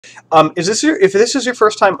If this is your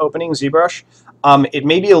first time opening ZBrush, it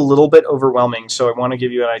may be a little bit overwhelming, so I want to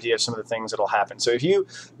give you an idea of some of the things that will happen. So if you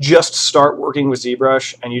just start working with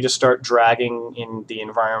ZBrush and you just start dragging in the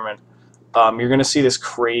environment, you're going to see this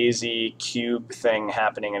crazy cube thing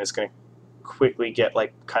happening, and it's going to quickly get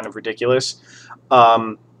like kind of ridiculous.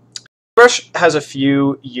 ZBrush has a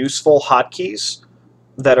few useful hotkeys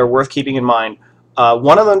that are worth keeping in mind.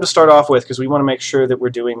 One of them to start off with, because we want to make sure that we're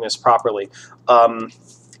doing this properly.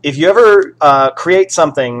 If you ever create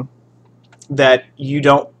something that you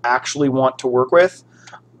don't actually want to work with,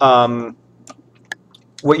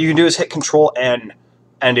 what you can do is hit Control-N,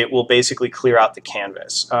 and it will basically clear out the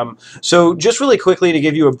canvas. So just really quickly to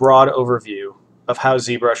give you a broad overview of how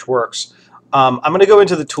ZBrush works, I'm going to go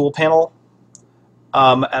into the Tool panel,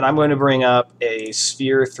 and I'm going to bring up a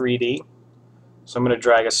Sphere 3D. So I'm going to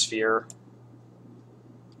drag a sphere.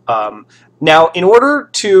 Now, in order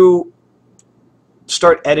to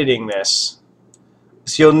start editing this,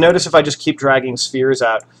 so you'll notice if I just keep dragging spheres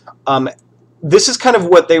out, this is kind of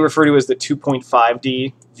what they refer to as the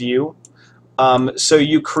 2.5D view. So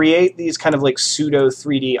you create these kind of like pseudo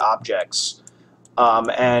 3D objects,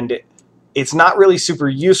 and it's not really super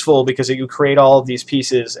useful because you create all of these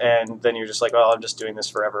pieces and then you're just like, well, I'm just doing this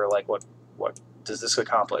forever. Like, what does this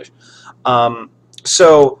accomplish?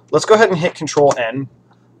 So let's go ahead and hit Control-N.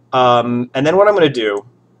 And then what I'm going to do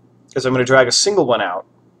is I'm going to drag a single one out.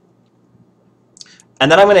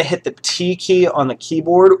 And then I'm going to hit the T key on the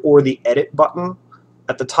keyboard or the Edit button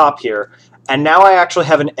at the top here. And now I actually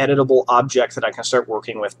have an editable object that I can start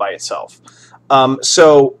working with by itself.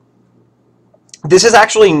 So this is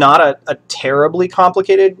actually not a terribly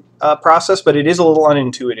complicated process, but it is a little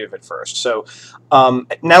unintuitive at first. So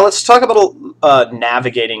now let's talk about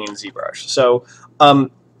navigating in ZBrush. So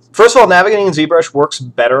first of all, navigating in ZBrush works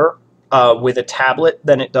better with a tablet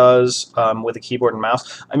than it does with a keyboard and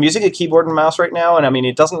mouse. I'm using a keyboard and mouse right now, and I mean,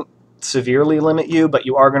 it doesn't severely limit you, but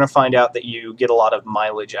you are going to find out that you get a lot of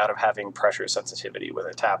mileage out of having pressure sensitivity with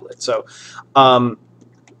a tablet. So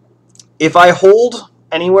if I hold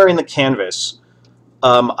anywhere in the canvas,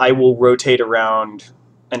 I will rotate around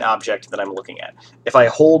an object that I'm looking at. If I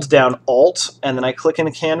hold down Alt and then I click in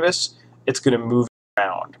the canvas, it's going to move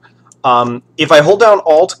around. If I hold down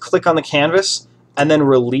Alt, click on the canvas, and then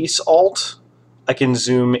release Alt, I can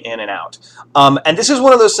zoom in and out. And this is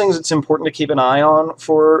one of those things that's important to keep an eye on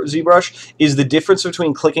for ZBrush, is the difference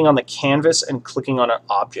between clicking on the canvas and clicking on an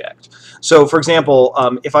object. So for example,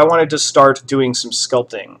 if I wanted to start doing some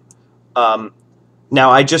sculpting, now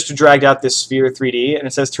I just dragged out this Sphere 3D, and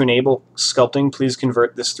it says to enable sculpting, please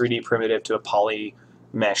convert this 3D primitive to a poly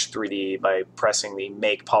mesh 3D by pressing the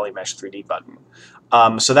Make Poly Mesh 3D button.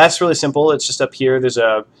 So that's really simple. It's just up here. There's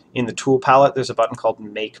in the tool palette, there's a button called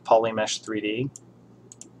Make Poly Mesh 3D.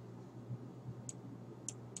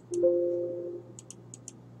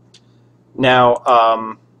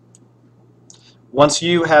 Now, once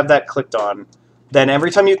you have that clicked on, then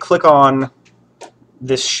every time you click on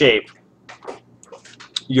this shape,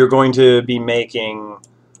 you're going to be making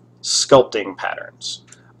sculpting patterns.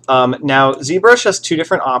 Now, ZBrush has two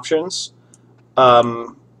different options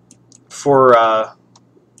for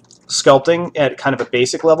sculpting at kind of a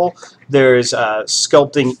basic level. There's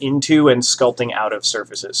sculpting into and sculpting out of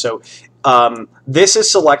surfaces. So this is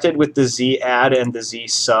selected with the Z add and the Z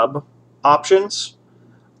sub options,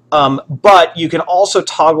 but you can also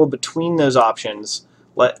toggle between those options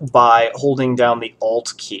by holding down the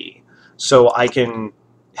Alt key. So I can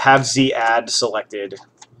have Z add selected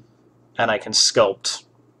and I can sculpt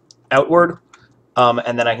outward,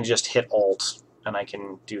 and then I can just hit Alt and I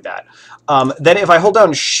can do that. Then if I hold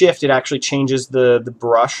down Shift, it actually changes the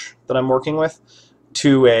brush that I'm working with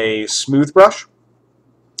to a smooth brush,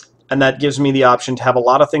 and that gives me the option to have a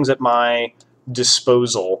lot of things at my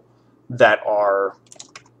disposal that are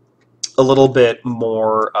a little bit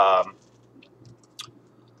more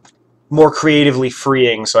more creatively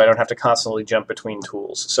freeing, so I don't have to constantly jump between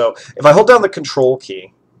tools. So if I hold down the Control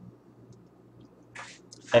key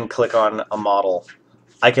and click on a model,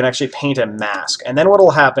 I can actually paint a mask. And then what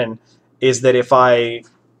will happen is that if I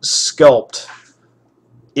sculpt,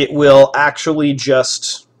 it will actually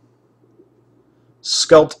just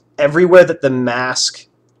sculpt everywhere that the mask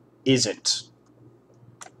isn't.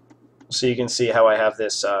 So you can see how I have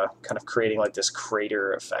this kind of creating like this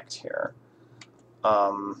crater effect here.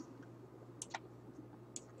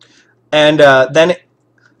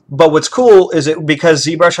 But what's cool is because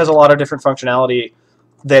ZBrush has a lot of different functionality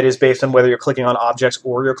that is based on whether you're clicking on objects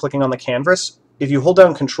or you're clicking on the canvas. If you hold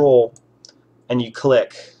down Control and you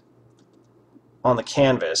click on the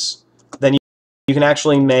canvas, then you can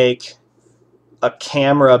actually make a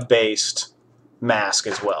camera-based mask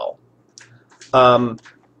as well.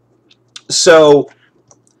 So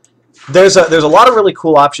there's a lot of really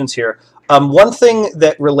cool options here. One thing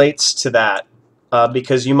that relates to that,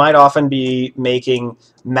 because you might often be making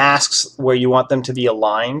masks where you want them to be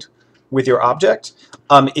aligned with your object.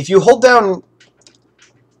 If you hold down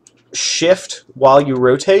Shift while you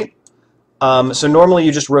rotate, so normally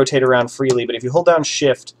you just rotate around freely, but if you hold down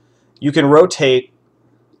Shift, you can rotate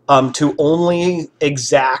to only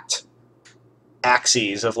exact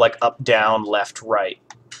axes of like up, down, left, right,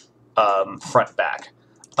 front, back.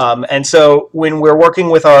 And so when we're working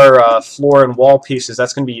with our floor and wall pieces,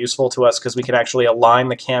 that's going to be useful to us because we can actually align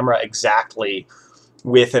the camera exactly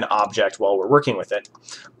with an object while we're working with it.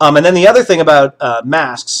 And then the other thing about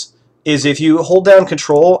masks is if you hold down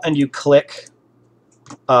Control and you click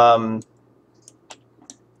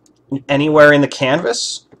anywhere in the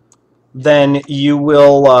canvas, then you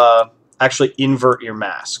will actually invert your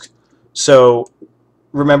mask. So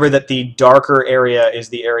remember that the darker area is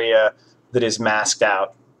the area that is masked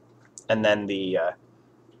out, and then the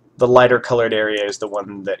lighter colored area is the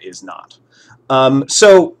one that is not.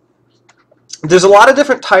 So there's a lot of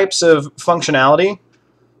different types of functionality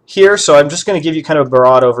here, so I'm just going to give you kind of a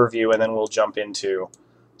broad overview, and then we'll jump into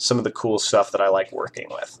some of the cool stuff that I like working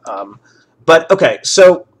with. But okay,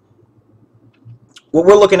 so what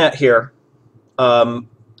we're looking at here,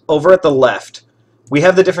 over at the left, we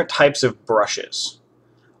have the different types of brushes.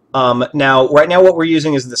 Now, right now what we're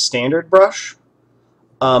using is the standard brush.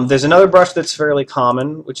 There's another brush that's fairly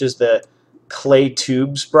common, which is the clay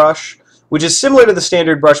tubes brush, which is similar to the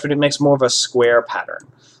standard brush, but it makes more of a square pattern.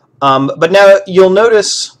 But now you'll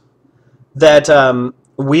notice that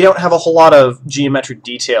we don't have a whole lot of geometric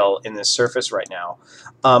detail in this surface right now.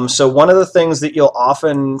 So one of the things that you'll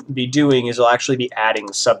often be doing is you'll actually be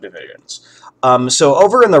adding subdivisions. So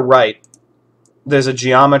over in the right, there's a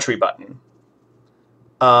geometry button.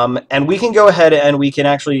 And we can go ahead and we can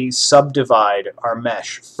actually subdivide our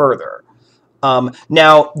mesh further.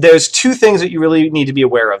 Now, there's two things that you really need to be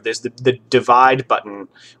aware of. There's the divide button,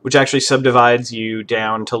 which actually subdivides you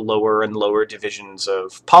down to lower and lower divisions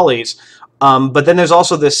of polys. But then there's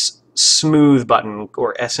also this smooth button,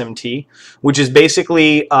 or SMT, which is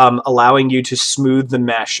basically allowing you to smooth the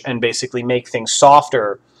mesh and basically make things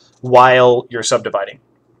softer while you're subdividing.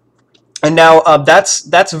 And now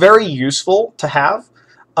that's very useful to have,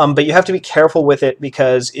 but you have to be careful with it,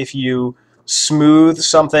 because if you smooth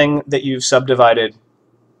something that you've subdivided,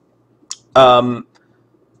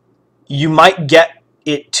 you might get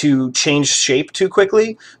it to change shape too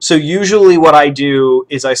quickly. So usually what I do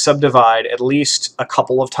is I subdivide at least a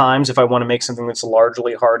couple of times if I want to make something that's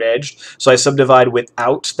largely hard-edged. So I subdivide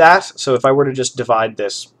without that. So if I were to just divide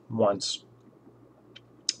this once,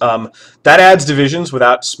 that adds divisions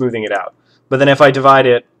without smoothing it out. But then if I divide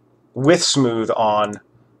it with smooth on,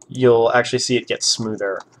 you'll actually see it get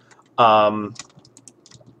smoother. And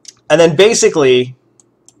then basically,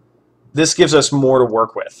 this gives us more to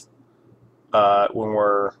work with when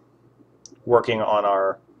we're working on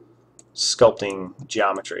our sculpting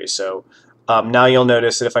geometry. So now you'll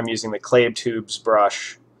notice that if I'm using the clay tubes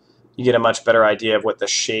brush, you get a much better idea of what the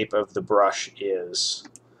shape of the brush is.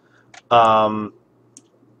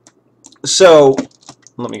 So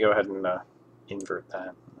let me go ahead and invert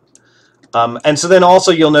that. And so then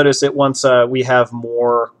also you'll notice that once we have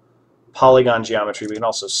more polygon geometry, we can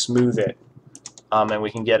also smooth it, and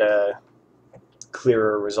we can get a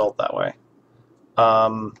clearer result that way.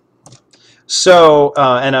 And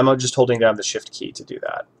I'm just holding down the Shift key to do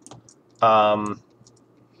that.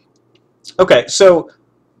 Okay, so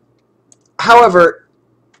however,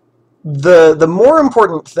 the more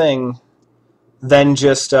important thing than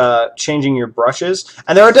just changing your brushes,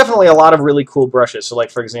 and there are definitely a lot of really cool brushes. So,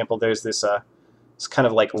 like for example, there's this it's kind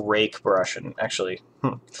of like rake brush, and actually,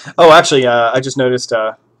 oh, actually, I just noticed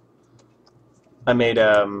I made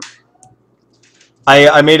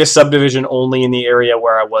I made a subdivision only in the area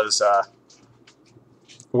where I was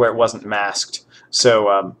where it wasn't masked.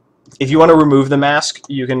 So if you want to remove the mask,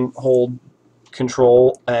 you can hold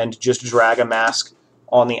Control and just drag a mask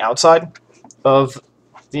on the outside of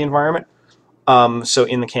the environment. So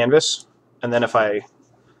in the canvas, and then if I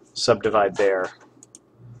subdivide there,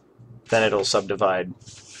 then it'll subdivide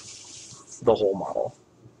the whole model.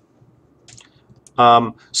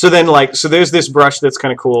 So then, so there's this brush that's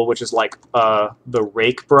kind of cool, which is like the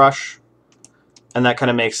rake brush, and that kind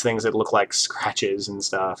of makes things that look like scratches and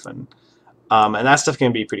stuff, and that stuff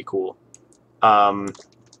can be pretty cool.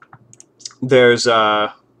 There's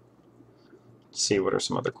let's see, what are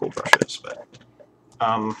some other cool brushes? But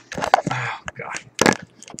oh god,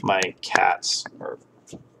 my cats are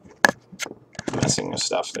messing with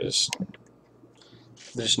stuff. There's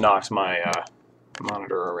Just knocked my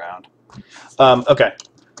monitor around. Okay.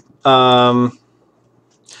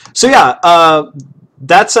 So yeah,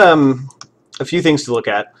 that's a few things to look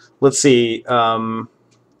at. Let's see.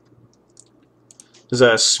 There's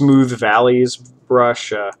a Smooth Valleys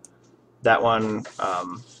brush. That one,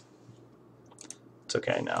 it's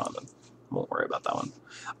okay now. I won't worry about that one.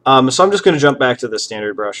 So I'm just going to jump back to the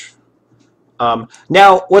standard brush.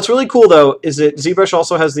 Now, what's really cool, though, is that ZBrush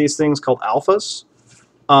also has these things called alphas.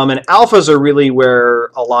 And alphas are really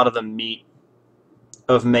where a lot of the meat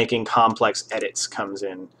of making complex edits comes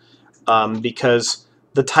in. Because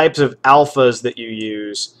the types of alphas that you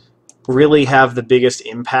use really have the biggest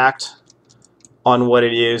impact on what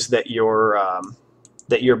it is that your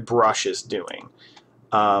brush is doing.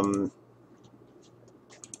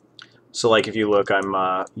 So like if you look,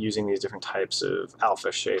 I'm using these different types of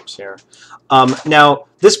alpha shapes here. Now,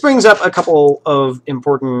 this brings up a couple of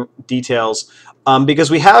important details because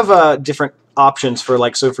we have different options for,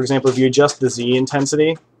 like, so for example, if you adjust the Z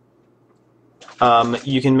intensity,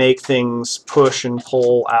 you can make things push and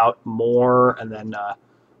pull out more, and then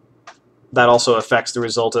that also affects the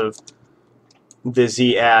result of the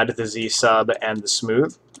Z add, the Z sub, and the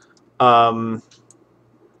smooth.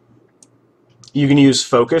 You can use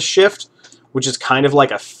focus shift, which is kind of like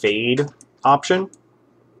a fade option.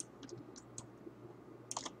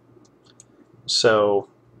 So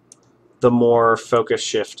the more focus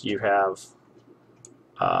shift you have,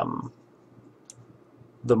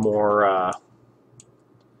 the more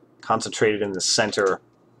concentrated in the center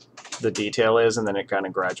the detail is, and then it kind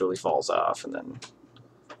of gradually falls off. And then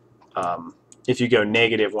if you go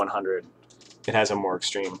negative 100, it has a more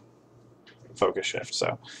extreme focus shift.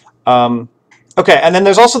 So okay, and then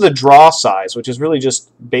there's also the draw size, which is really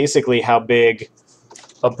just basically how big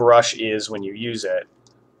a brush is when you use it.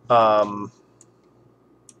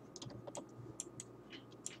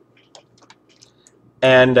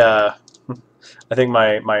 And I think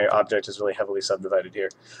my object is really heavily subdivided here.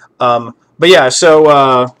 But yeah,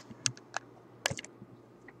 so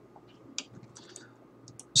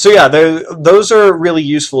yeah, those are really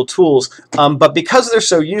useful tools, but because they're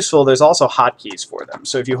so useful, there's also hotkeys for them.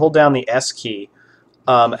 So if you hold down the S key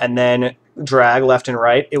and then drag left and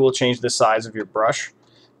right, it will change the size of your brush.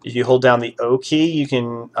 If you hold down the O key, you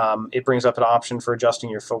can it brings up an option for adjusting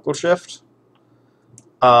your focal shift.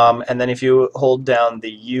 And then if you hold down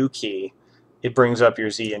the U key, it brings up your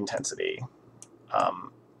Z intensity.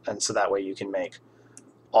 And so that way you can make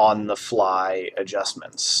on-the-fly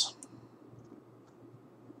adjustments.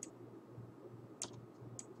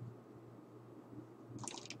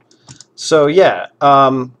 So yeah,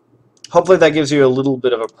 hopefully that gives you a little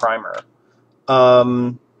bit of a primer.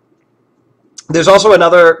 There's also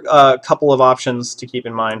another couple of options to keep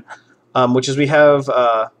in mind, which is we have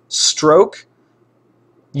stroke.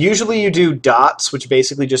 Usually you do dots, which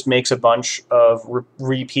basically just makes a bunch of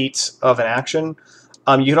repeats of an action.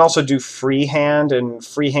 You can also do freehand, and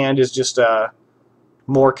freehand is just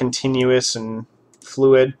more continuous and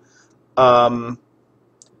fluid.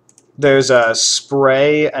 There's a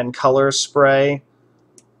spray and color spray,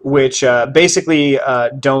 which basically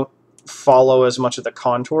don't follow as much of the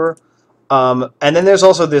contour. And then there's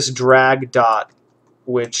also this drag dot,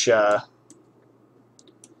 which let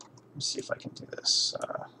me see if I can do this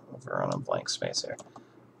over on a blank space here.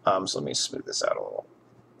 So let me smooth this out a little.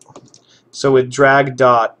 So with drag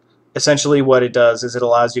dot, essentially what it does is it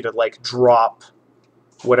allows you to like drop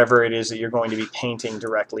whatever it is that you're going to be painting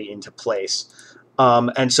directly into place.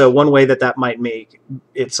 And so one way that that might make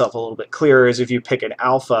itself a little bit clearer is if you pick an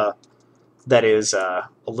alpha that is a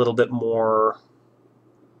little bit more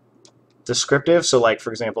descriptive. So like,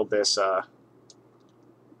 for example, this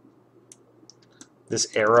this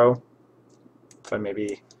arrow, if I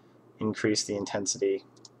maybe increase the intensity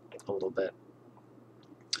a little bit.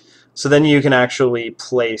 So then you can actually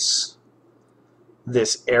place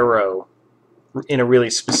this arrow in a really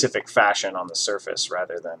specific fashion on the surface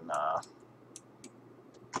rather than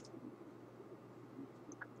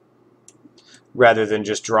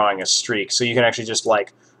just drawing a streak. So you can actually just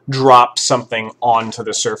like drop something onto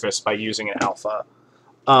the surface by using an alpha.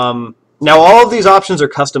 Now all of these options are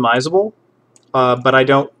customizable, but I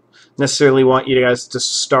don't necessarily want you guys to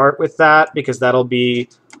start with that because that'll be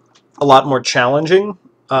a lot more challenging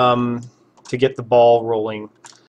to get the ball rolling